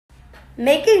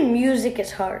Making music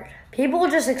is hard. People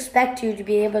just expect you to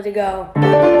be able to go.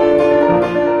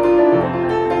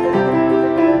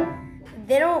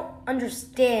 They don't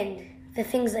understand the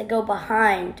things that go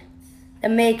behind the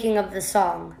making of the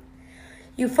song.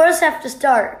 You first have to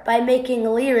start by making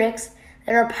lyrics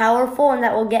that are powerful and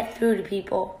that will get through to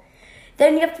people.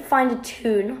 Then you have to find a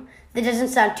tune that doesn't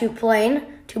sound too plain,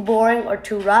 too boring, or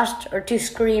too rushed, or too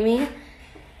screamy.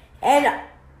 And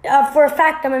for a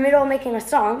fact, I'm in the middle of making a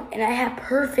song, and I have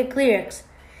perfect lyrics.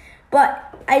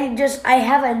 But I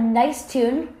have a nice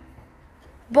tune,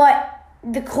 but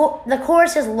the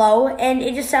chorus is low, and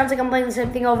it just sounds like I'm playing the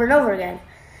same thing over and over again.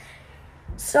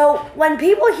 So when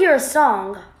people hear a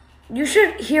song, you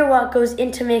should hear what goes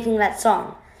into making that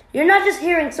song. You're not just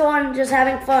hearing someone just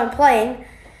having fun playing.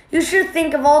 You should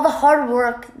think of all the hard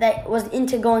work that was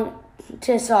into going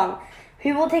to a song.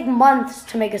 People take months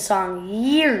to make a song,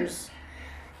 years.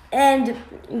 And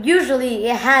usually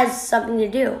it has something to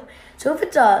do. So if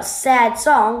it's a sad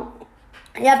song,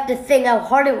 you have to think how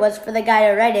hard it was for the guy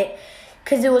to write it,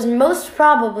 because it was most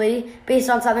probably based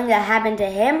on something that happened to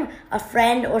him, a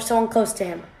friend, or someone close to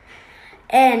him.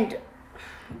 And,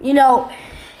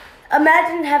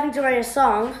 imagine having to write a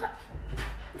song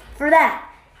for that.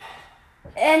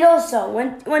 And also,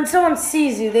 when someone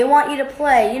sees you, they want you to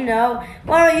play,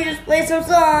 why don't you just play some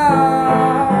songs?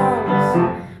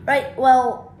 Right?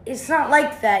 Well, it's not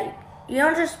like that. You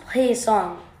don't just play a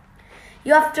song.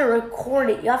 You have to record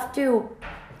it. You have to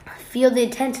feel the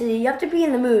intensity. You have to be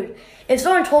in the mood. If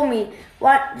someone told me,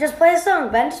 just play a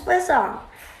song, Ben, just play a song,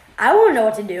 I wouldn't know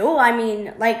what to do. I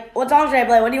mean, what song should I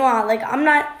play? What do you want?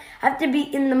 I have to be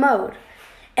in the mode.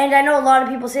 And I know a lot of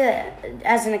people say that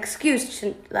as an excuse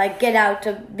to get out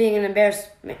to being an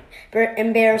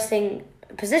embarrassing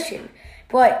position.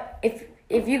 But if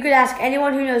you could ask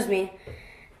anyone who knows me,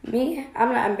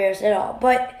 I'm not embarrassed at all.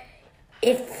 But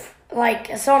if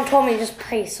someone told me to just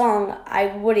play a song, I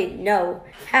wouldn't know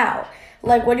how.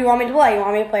 What do you want me to play? You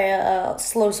want me to play a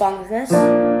slow song like this?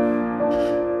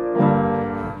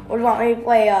 Or do you want me to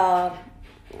play a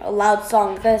loud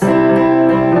song like this?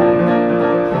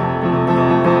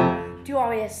 Do you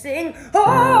want me to sing?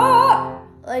 Ah!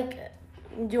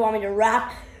 Do you want me to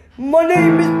rap? My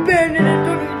name is Ben and I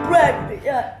don't need bread.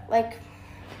 Yeah,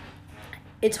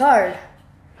 it's hard.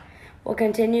 We'll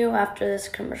continue after this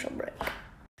commercial break.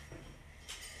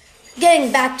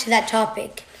 Getting back to that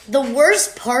topic, the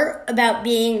worst part about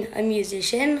being a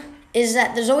musician is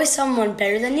that there's always someone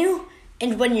better than you,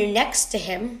 and when you're next to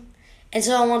him and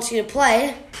someone wants you to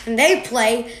play, and they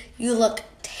play, you look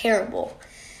terrible.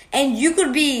 And you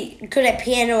could be good at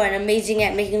piano and amazing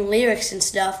at making lyrics and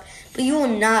stuff, but you will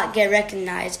not get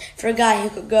recognized for a guy who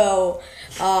could go,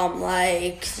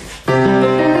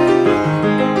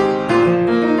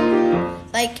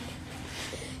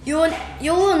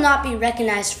 you will not be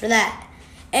recognized for that.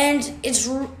 And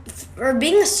for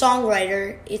being a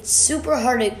songwriter, it's super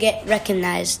hard to get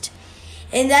recognized.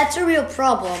 And that's a real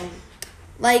problem.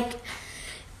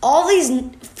 All these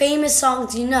famous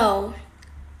songs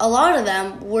a lot of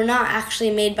them were not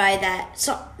actually made by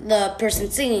the person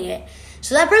singing it.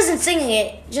 So that person singing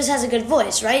it just has a good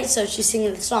voice, right? So she's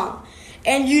singing the song.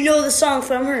 And you know the song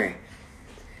from her.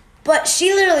 But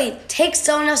she literally takes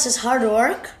someone else's hard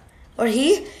work, or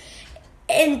he,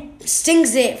 and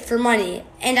sings it for money.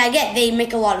 And I get they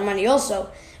make a lot of money also.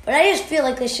 But I just feel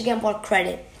like they should get more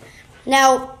credit.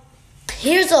 Now,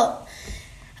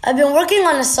 I've been working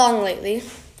on a song lately.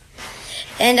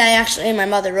 And my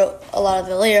mother wrote a lot of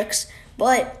the lyrics.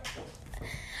 But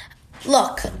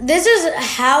look, this is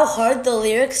how hard the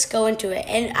lyrics go into it.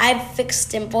 And I've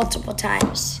fixed it multiple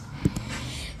times.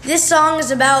 This song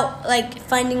is about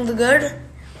finding the good.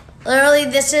 Literally,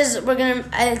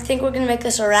 I think we're gonna make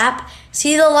this a rap.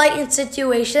 See the light in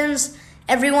situations.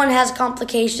 Everyone has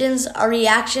complications. Our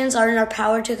reactions are in our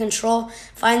power to control.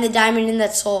 Find the diamond in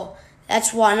that soul.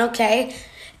 That's one, okay?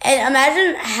 And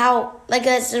imagine how,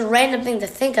 that's a random thing to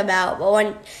think about, but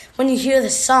when you hear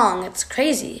the song, it's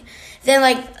crazy.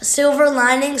 Then, silver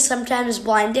lining sometimes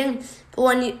blinding,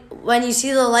 but when you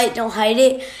see the light, don't hide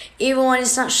it. Even when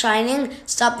it's not shining,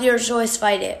 stop the urge to always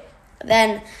fight it.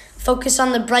 Then, focus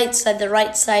on the bright side, the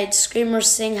right side. Scream or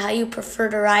sing how you prefer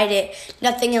to ride it.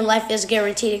 Nothing in life is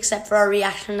guaranteed except for our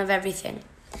reaction of everything.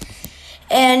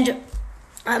 And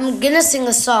I'm gonna sing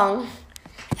the song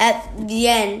at the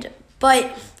end,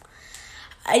 but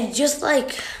I just do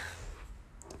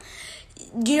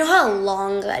you know how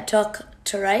long that took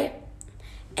to write?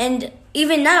 And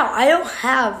even now, I don't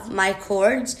have my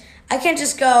chords. I can't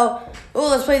just go,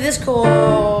 let's play this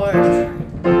chord.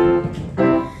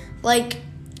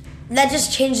 That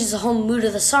just changes the whole mood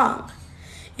of the song.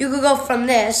 You could go from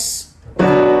this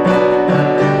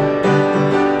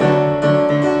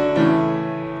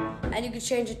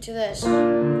change it to this.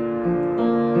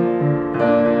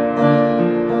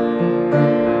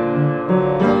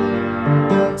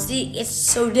 See, it's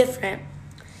so different.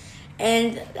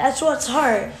 And that's what's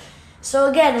hard. So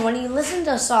again, when you listen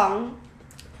to a song,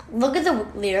 look at the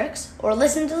lyrics, or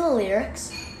listen to the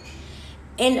lyrics,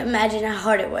 and imagine how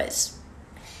hard it was.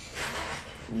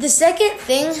 The second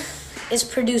thing is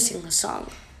producing the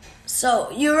song. So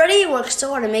you already worked so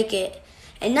hard to make it,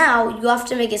 and now you have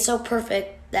to make it so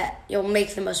perfect that you'll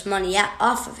make the most money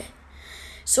off of it.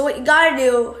 So what you gotta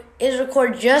do is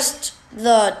record just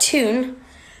the tune,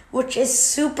 which is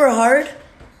super hard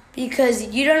because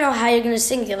you don't know how you're gonna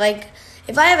sing it. Like,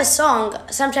 if I have a song,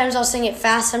 sometimes I'll sing it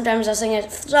fast, sometimes I'll sing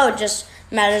it slow. It just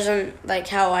matters on like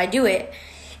how I do it.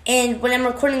 And when I'm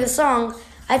recording the song,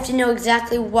 I have to know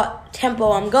exactly what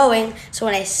tempo I'm going, so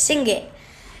when I sing it.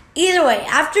 Either way,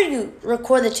 after you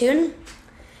record the tune,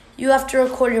 you have to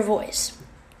record your voice.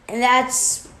 And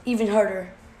that's even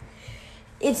harder.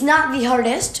 It's not the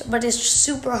hardest, but it's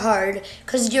super hard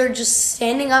because you're just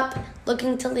standing up,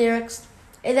 looking to lyrics,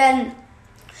 and then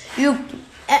you,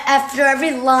 after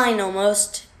every line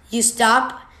almost, you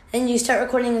stop, then you start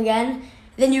recording again,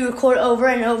 then you record over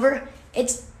and over.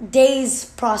 It's days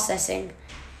processing.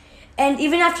 And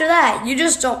even after that, you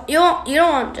don't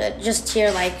want to just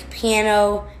hear like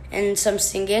piano and some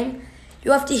singing.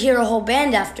 You have to hear a whole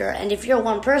band after, and if you're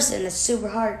one person, it's super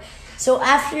hard. So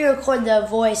after you record the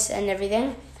voice and everything,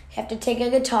 you have to take a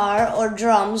guitar or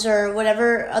drums or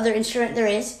whatever other instrument there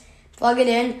is, plug it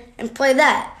in, and play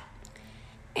that.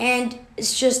 And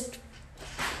it's just,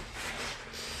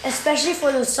 especially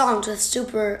for those songs with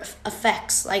super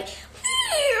effects, like,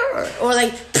 or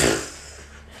like,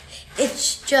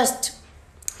 it's just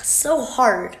so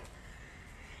hard.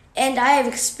 And I have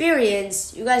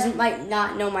experience. You guys might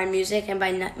not know my music, and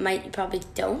you probably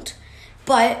don't.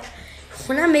 But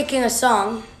when I'm making a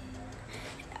song,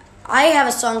 I have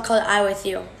a song called I With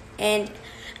You. And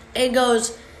it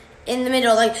goes in the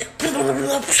middle, like,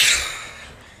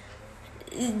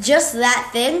 just that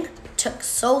thing took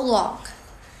so long.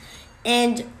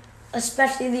 And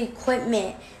especially the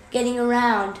equipment, getting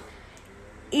around.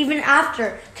 Even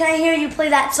after, can I hear you play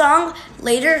that song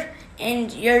later?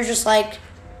 And you're just like,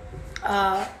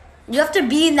 you have to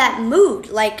be in that mood.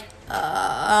 Like,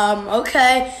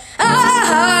 okay.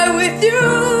 I with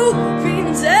you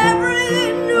means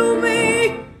everything to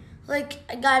me. Like,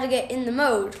 I gotta get in the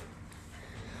mode.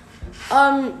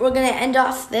 We're gonna end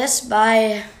off this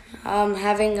by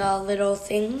having a little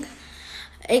thing,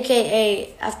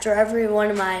 aka after every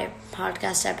one of my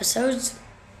podcast episodes,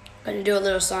 I'm gonna do a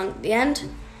little song at the end.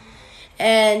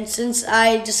 And since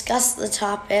I discussed the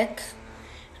topic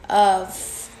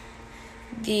of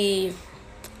the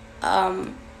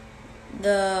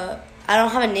I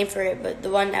don't have a name for it, but the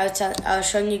one I was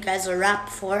showing you guys a rap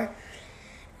before,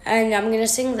 and I'm gonna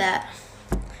sing that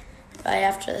right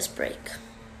after this break.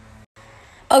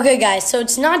 Okay, guys, so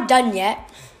it's not done yet,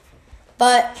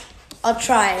 but I'll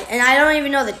try, and I don't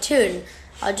even know the tune.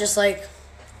 I'll just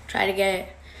try to get it.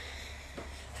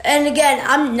 And again,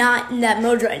 I'm not in that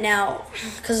mode right now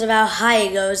because of how high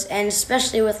it goes, and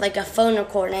especially with a phone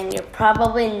recording, you're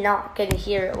probably not going to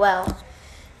hear it well.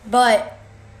 But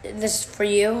this is for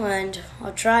you, and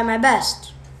I'll try my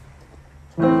best.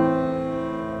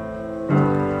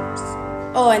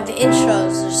 Oh, and the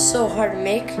intros are so hard to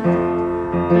make.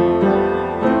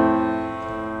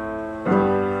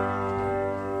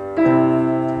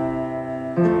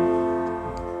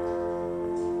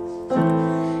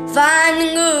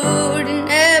 Finding good in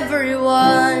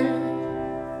everyone,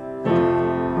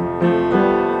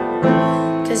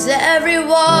 'cause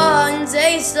everyone's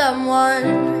a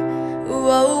someone.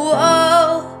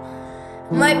 Whoa,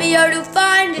 might be hard to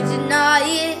find it, deny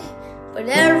it, but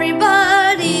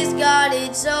everybody's got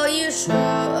it, so you should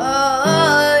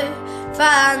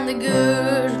find the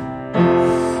good.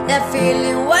 That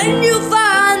feeling when you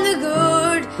find the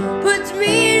good puts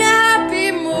me in a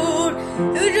happy mood.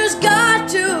 You just got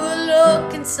to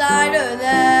look inside of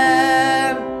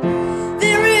them.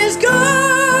 There is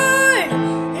good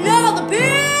in all the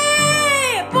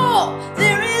people.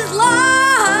 There is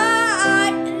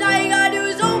light, and all you gotta do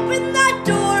is open that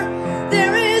door.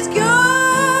 There is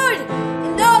good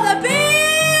in all the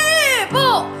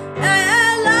people,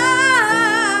 and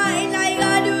light, and all you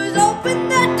gotta do is open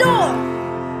that door.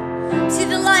 See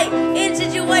the light in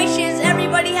situations.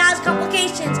 Everybody has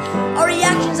complications. Our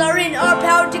reactions are in our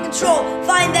power to control.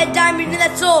 Find that diamond in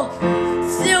that soul.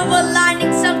 Silver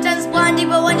lining, sometimes blinding,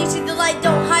 but when you see the light,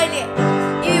 don't hide it.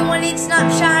 Even when it's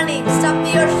not shining, stop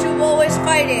the urge to always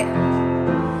fight it.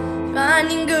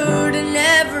 Finding good in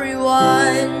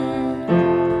everyone,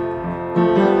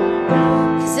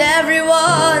 'cause everyone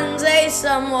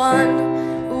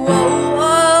someone. Whoa,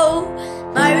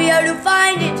 whoa, might be hard to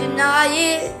find it, deny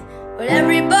it, but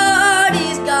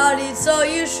everybody's got it, so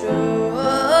you should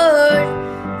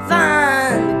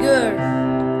find the good.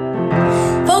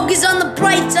 Focus on the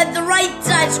bright side, the right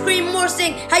side. Scream more,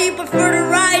 sing how you prefer to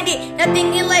ride it.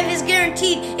 Nothing in life is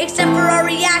guaranteed except for our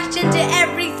reaction to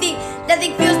everything.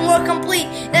 Nothing feels more complete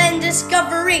than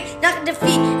discovery, not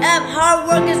defeat. Hard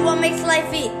work is what makes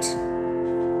life eat.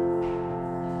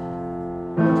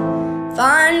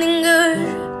 Finding good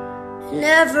in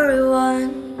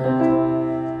everyone.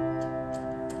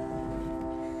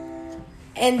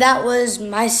 And that was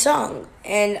my song.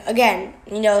 And again,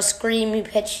 screamy,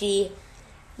 pitchy,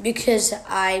 because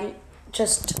I'm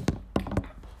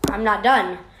not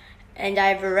done. And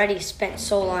I've already spent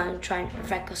so long trying to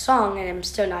perfect the song, and I'm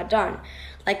still not done.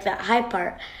 Like that high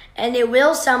part. And it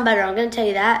will sound better, I'm going to tell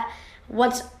you that.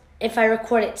 If I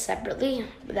record it separately,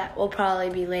 that will probably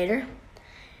be later.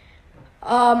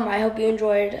 I hope you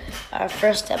enjoyed our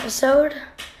first episode.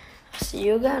 I'll see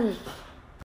you again.